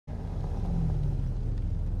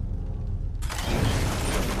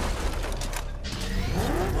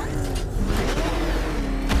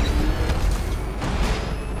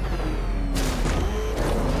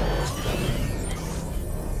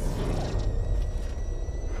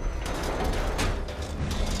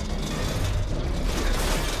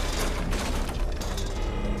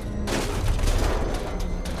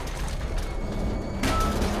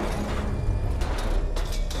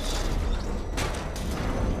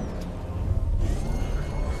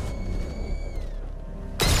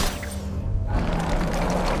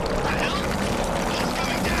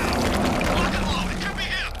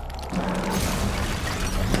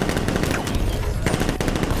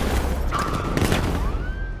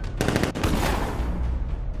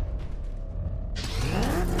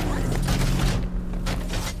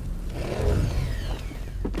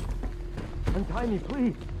me,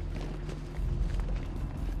 please.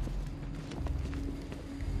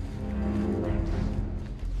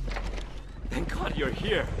 Thank God you're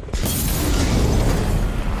here.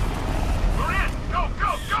 We're in! Go,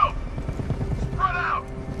 go, go! Spread out!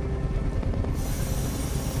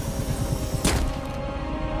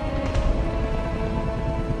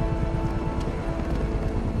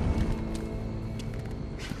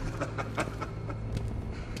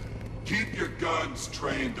 Keep your guns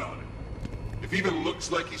trained on him. If he even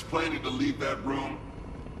looks like he's planning to leave that room,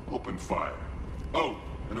 open fire. Oh,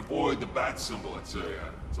 and avoid the bat symbol. It's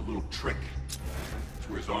a little trick. It's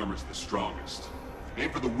where his armor's the strongest. Aim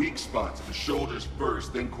for the weak spots at the shoulders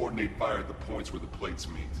first, then coordinate fire at the points where the plates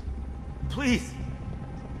meet. Please.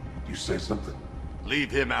 You say something? Leave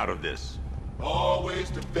him out of this. Always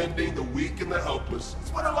defending the weak and the helpless.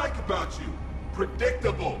 That's what I like about you.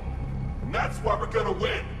 Predictable. And that's why we're gonna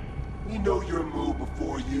win. We know your move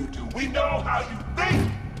before you do. We know how you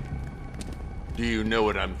think! Do you know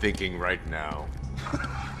what I'm thinking right now?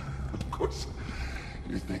 Of course.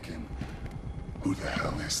 You're thinking, who the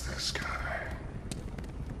hell is this guy?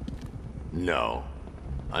 No.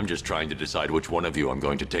 I'm just trying to decide which one of you I'm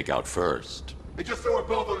going to take out first. And just so we're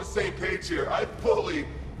both on the same page here, I fully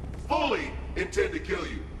intend to kill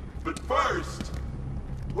you. But first,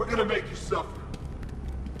 we're gonna make you suffer.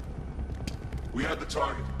 We have the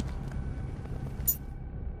target.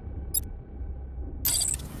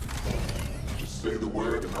 Just say the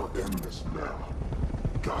word and I'll end this now.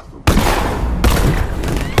 Gotham. Get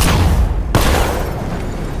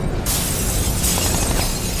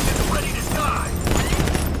ready to die!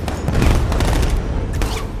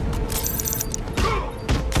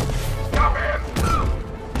 Stop it!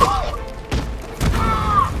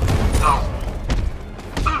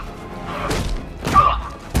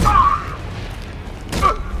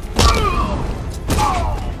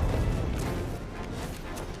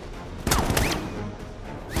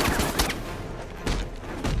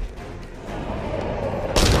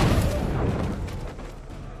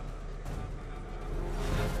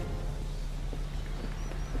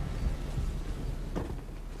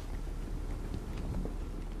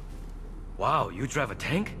 Wow, you drive a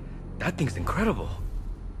tank? That thing's incredible.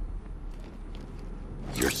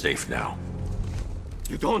 You're safe now.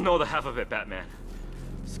 You don't know the half of it, Batman.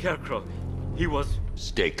 Scarecrow, he was...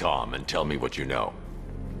 Stay calm and tell me what you know.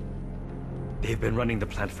 They've been running the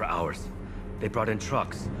plant for hours. They brought in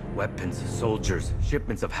trucks, weapons, soldiers,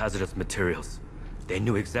 shipments of hazardous materials. They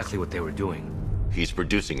knew exactly what they were doing. He's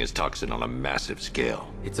producing his toxin on a massive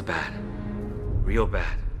scale. It's bad. Real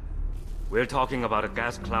bad. We're talking about a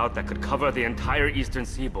gas cloud that could cover the entire eastern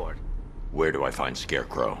seaboard. Where do I find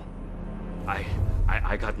Scarecrow?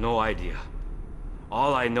 I got no idea.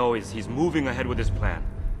 All I know is he's moving ahead with his plan.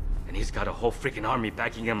 And he's got a whole freaking army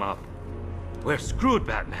backing him up. We're screwed,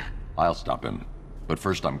 Batman. I'll stop him. But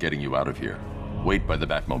first I'm getting you out of here. Wait by the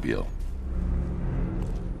Batmobile.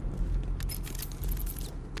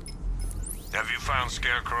 Have you found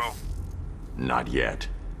Scarecrow? Not yet.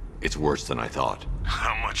 It's worse than I thought.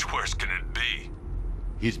 How much worse can it be?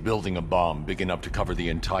 He's building a bomb big enough to cover the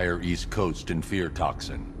entire East Coast in fear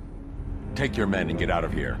toxin. Take your men and get out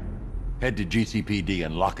of here. Head to GCPD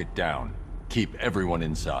and lock it down. Keep everyone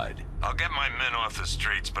inside. I'll get my men off the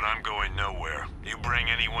streets, but I'm going nowhere. You bring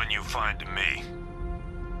anyone you find to me.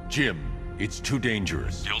 Jim, it's too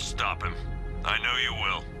dangerous. You'll stop him. I know you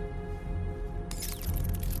will.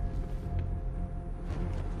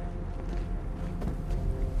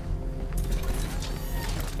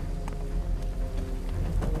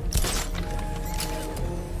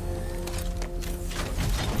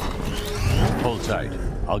 Hold tight.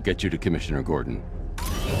 I'll get you to Commissioner Gordon.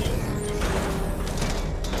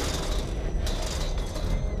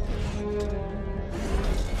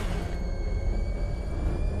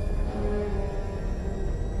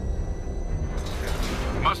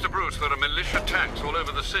 Master Bruce, there are militia tanks all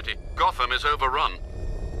over the city. Gotham is overrun.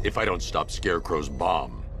 If I don't stop Scarecrow's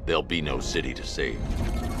bomb, there'll be no city to save.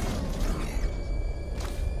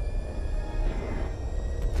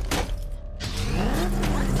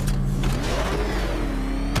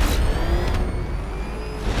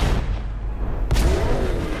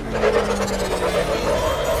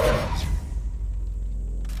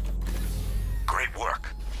 Great work.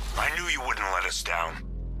 I knew you wouldn't let us down.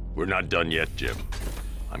 We're not done yet, Jim.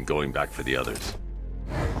 I'm going back for the others.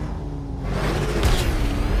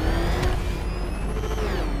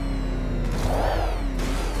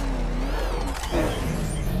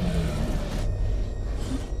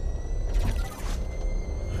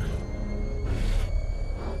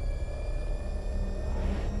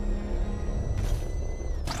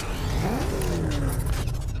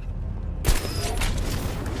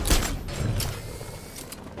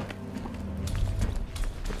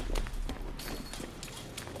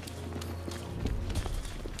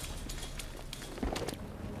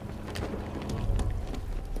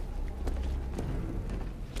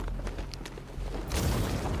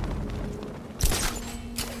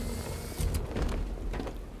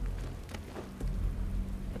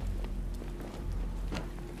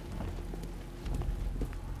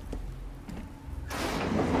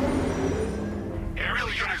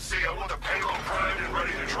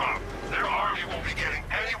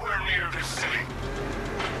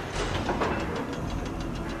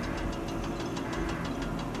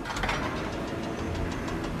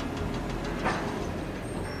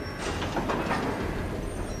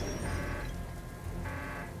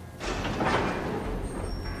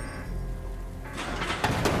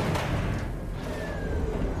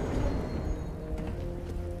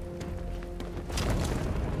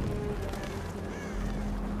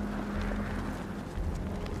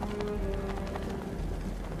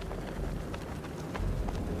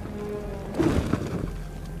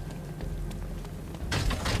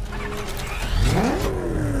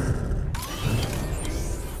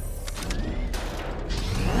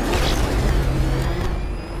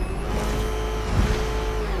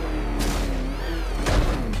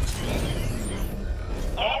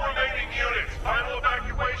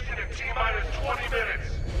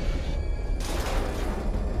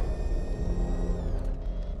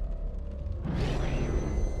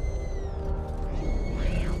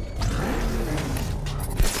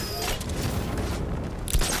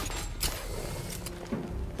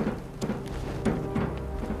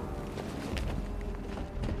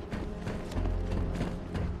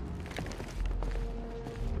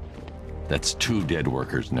 That's 2 dead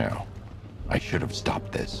workers now. I should have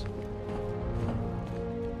stopped this.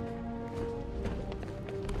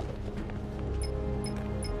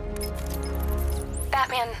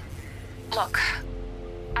 Batman, look.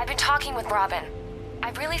 I've been talking with Robin.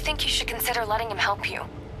 I really think you should consider letting him help you.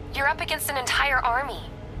 You're up against an entire army.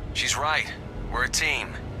 She's right. We're a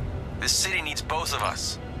team. This city needs both of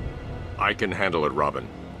us. I can handle it, Robin.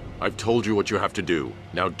 I've told you what you have to do.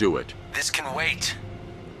 Now do it. This can wait.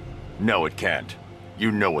 No, it can't. You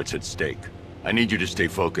know what's at stake. I need you to stay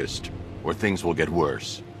focused, or things will get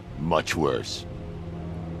worse. Much worse.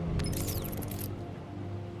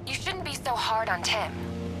 You shouldn't be so hard on Tim.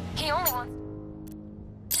 He only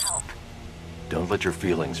wants help. Don't let your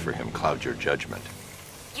feelings for him cloud your judgment.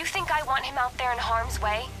 You think I want him out there in harm's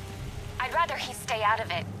way? I'd rather he stay out of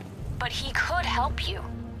it. But he could help you.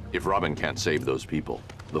 If Robin can't save those people,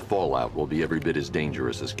 the fallout will be every bit as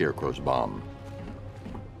dangerous as Scarecrow's bomb.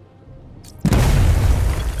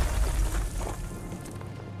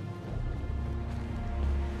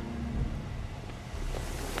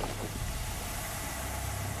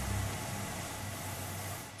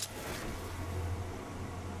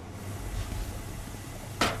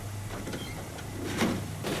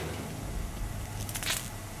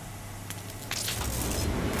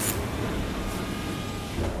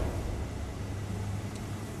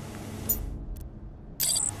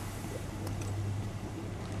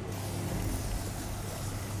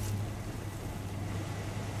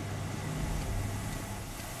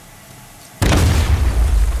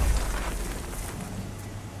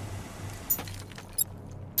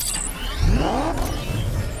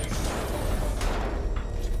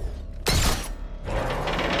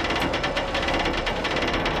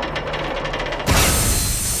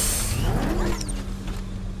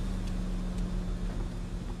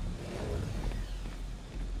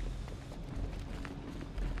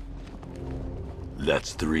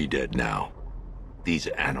 That's 3 dead now. These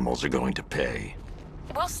animals are going to pay.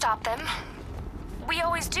 We'll stop them. We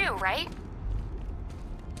always do, right?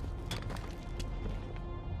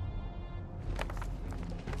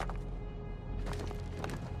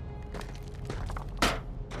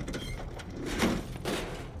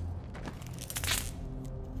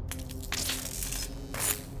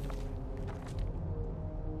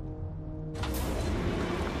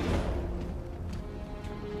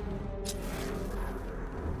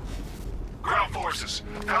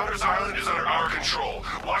 Founders Island is under our control.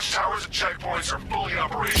 Watchtowers and checkpoints are fully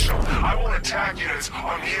operational. I want attack units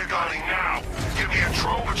on E-NYGMA now. Give me a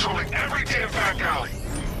drone patrolling every damn back alley.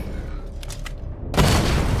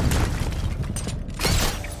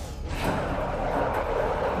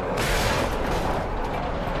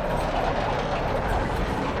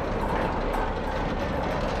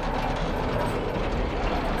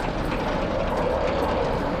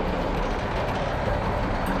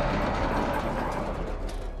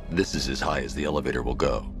 This is as high as the elevator will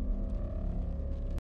go.